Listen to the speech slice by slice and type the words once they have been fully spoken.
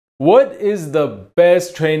What is the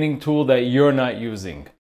best training tool that you're not using?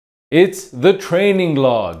 It's the training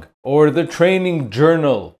log or the training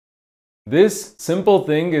journal. This simple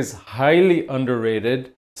thing is highly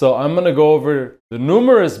underrated. So I'm going to go over the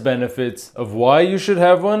numerous benefits of why you should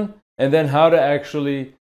have one and then how to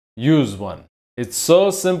actually use one. It's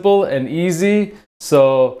so simple and easy.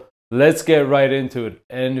 So let's get right into it.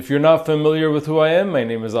 And if you're not familiar with who I am, my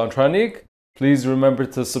name is Antranik. Please remember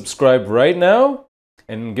to subscribe right now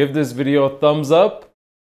and give this video a thumbs up.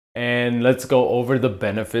 And let's go over the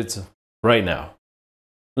benefits right now.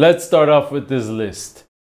 Let's start off with this list.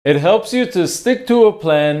 It helps you to stick to a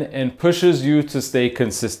plan and pushes you to stay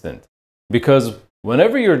consistent. Because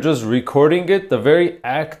whenever you're just recording it, the very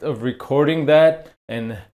act of recording that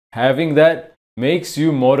and having that makes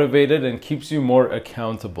you motivated and keeps you more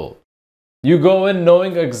accountable. You go in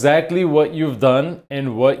knowing exactly what you've done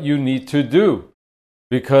and what you need to do.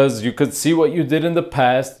 Because you could see what you did in the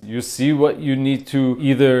past, you see what you need to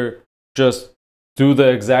either just do the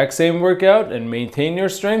exact same workout and maintain your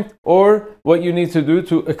strength, or what you need to do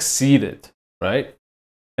to exceed it, right?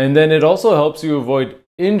 And then it also helps you avoid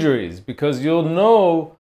injuries because you'll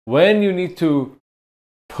know when you need to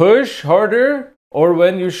push harder or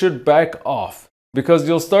when you should back off. Because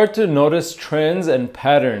you'll start to notice trends and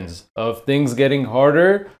patterns of things getting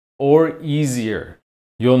harder or easier.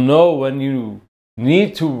 You'll know when you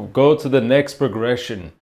need to go to the next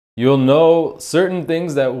progression. You'll know certain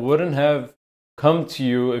things that wouldn't have come to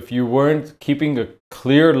you if you weren't keeping a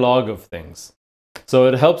clear log of things. So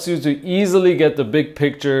it helps you to easily get the big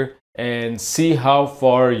picture and see how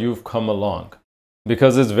far you've come along.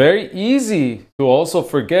 Because it's very easy to also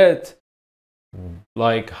forget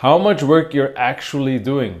like how much work you're actually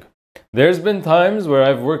doing. There's been times where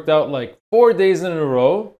I've worked out like 4 days in a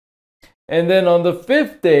row, and then on the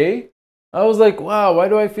 5th day I was like, wow, why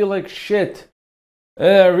do I feel like shit?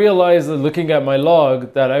 And I realized that looking at my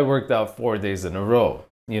log that I worked out 4 days in a row,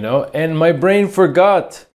 and my brain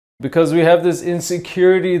forgot because we have this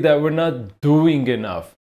insecurity that we're not doing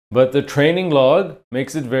enough. But the training log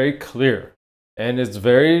makes it very clear and it's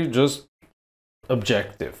very just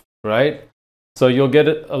objective, right? So you'll get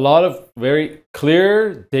a lot of very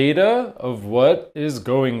clear data of what is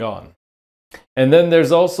going on. And then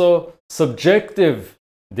there's also subjective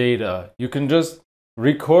data. You can just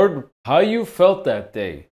record how you felt that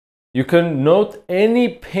day. You can note any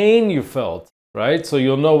pain you felt, right? So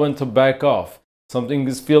you'll know when to back off. Something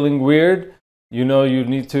is feeling weird, you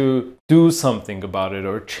need to do something about it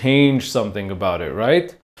or change something about it,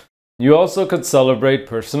 right? You also could celebrate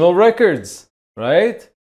personal records, right?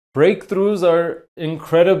 Breakthroughs are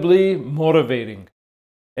incredibly motivating.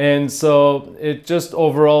 And so it just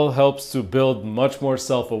overall helps to build much more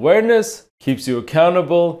self-awareness, keeps you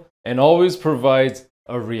accountable, and always provides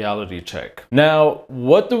a reality check. Now,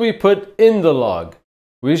 what do we put in the log?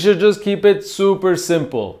 We should just keep it super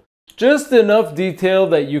simple. Just enough detail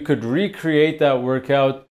that you could recreate that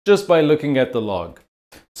workout just by looking at the log.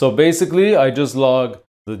 So basically, I just log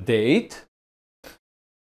the date,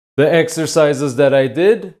 the exercises that I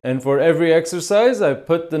did, and for every exercise, I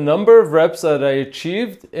put the number of reps that I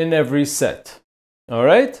achieved in every set. All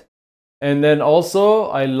right? And then also,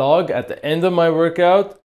 I log at the end of my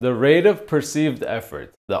workout the rate of perceived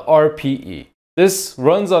effort, the RPE. This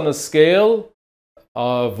runs on a scale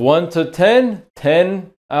of 1 to 10.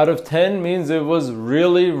 10 out of 10 means it was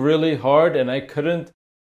really, really hard and I couldn't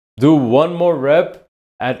do one more rep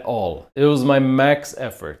at all. It was my max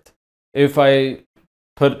effort. If I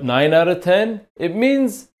put 9 out of 10, it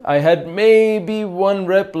means I had maybe 1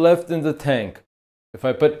 rep left in the tank. If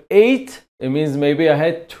I put 8, it means maybe I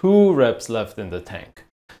had 2 reps left in the tank.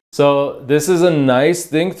 So this is a nice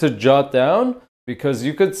thing to jot down because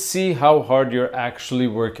you could see how hard you're actually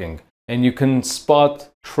working and you can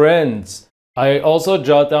spot trends. I also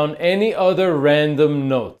jot down any other random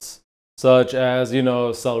notes, such as,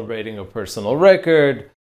 celebrating a personal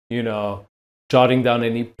record, jotting down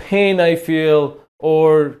any pain I feel,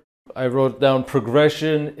 or I wrote down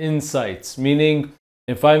progression insights, meaning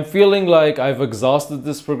if I'm feeling like I've exhausted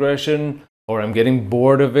this progression or I'm getting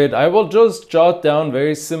bored of it, I will just jot down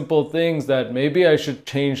very simple things that maybe I should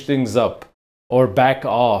change things up or back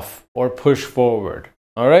off or push forward.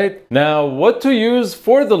 All right. Now, what to use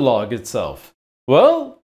for the log itself?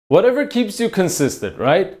 Well, whatever keeps you consistent,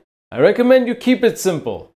 right? I recommend you keep it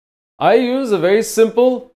simple. I use a very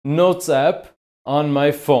simple notes app on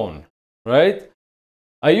my phone, right?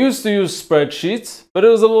 I used to use spreadsheets, but it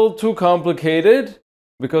was a little too complicated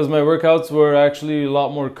because my workouts were actually a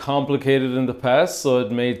lot more complicated in the past, so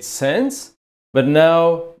it made sense. But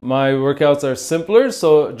now my workouts are simpler,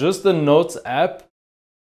 so just the Notes app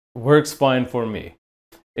works fine for me.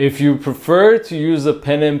 If you prefer to use a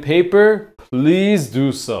pen and paper, please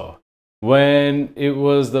do so. When it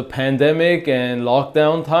was the pandemic and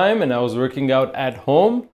lockdown time and I was working out at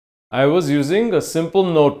home, I was using a simple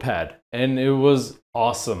notepad, and it was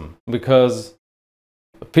awesome because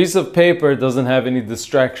a piece of paper doesn't have any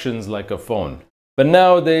distractions like a phone. But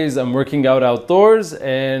nowadays I'm working out outdoors,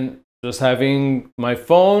 and just having my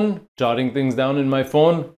phone, jotting things down in my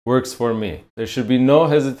phone works for me. There should be no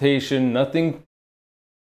hesitation, nothing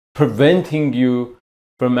preventing you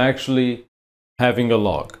from actually having a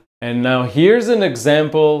log. And now here's an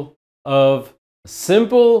example of a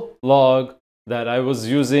simple log that I was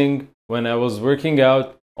using when I was working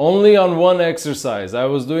out only on one exercise. I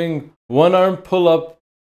was doing one arm pull-up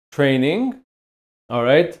training. All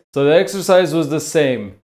right, so the exercise was the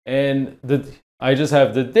same, and I just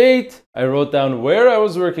have the date. I wrote down where I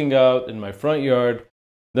was working out in my front yard,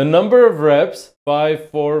 the number of reps, 5,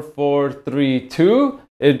 4, 4, 3, 2.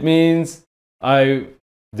 It means I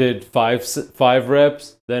did five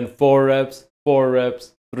reps, then 4 reps, 4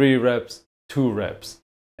 reps, 3 reps, 2 reps.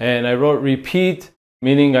 And I wrote repeat,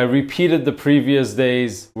 meaning I repeated the previous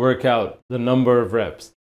day's workout, the number of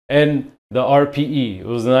reps. And the RPE, it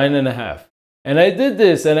was 9.5. And I did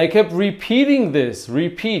this, and I kept repeating this,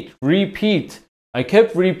 repeat. I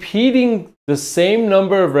kept repeating the same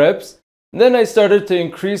number of reps. And then I started to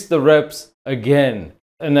increase the reps again.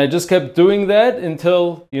 And I just kept doing that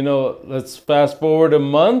until, let's fast forward a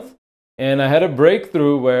month. And I had a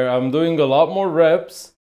breakthrough where I'm doing a lot more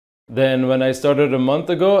reps than when I started a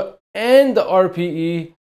month ago. And the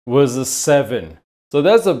RPE was a 7. So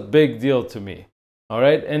that's a big deal to me. All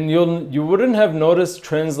right. And you wouldn't have noticed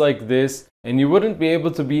trends like this, and you wouldn't be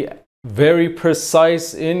able to be very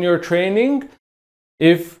precise in your training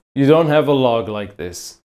if you don't have a log like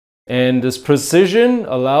this. And this precision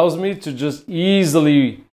allows me to just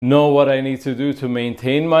easily know what I need to do to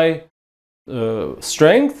maintain my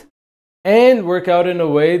strength and work out in a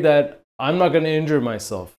way that I'm not going to injure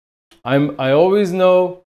myself. I always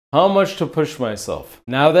know how much to push myself.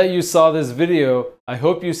 Now that you saw this video, I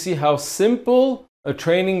hope you see how simple a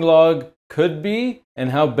training log could be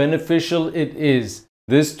and how beneficial it is.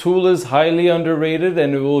 This tool is highly underrated,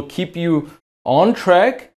 and it will keep you on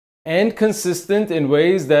track and consistent in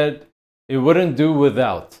ways that it wouldn't do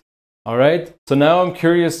without. All right, so now I'm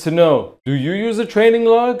curious to know, do you use a training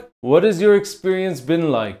log? What has your experience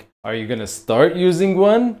been like? Are you gonna start using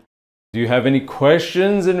one? Do you have any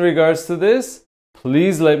questions in regards to this?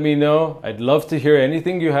 Please let me know. I'd love to hear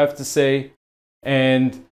anything you have to say.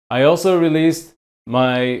 And I also released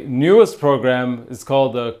my newest program. It's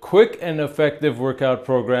called the Quick and Effective Workout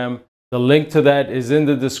Program. The link to that is in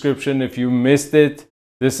the description if you missed it.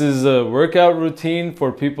 This is a workout routine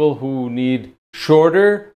for people who need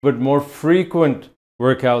shorter but more frequent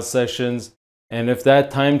workout sessions. And if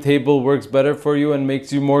that timetable works better for you and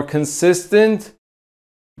makes you more consistent,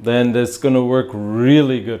 then that's going to work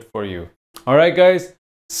really good for you. All right, guys,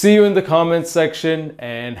 see you in the comments section,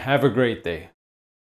 and have a great day.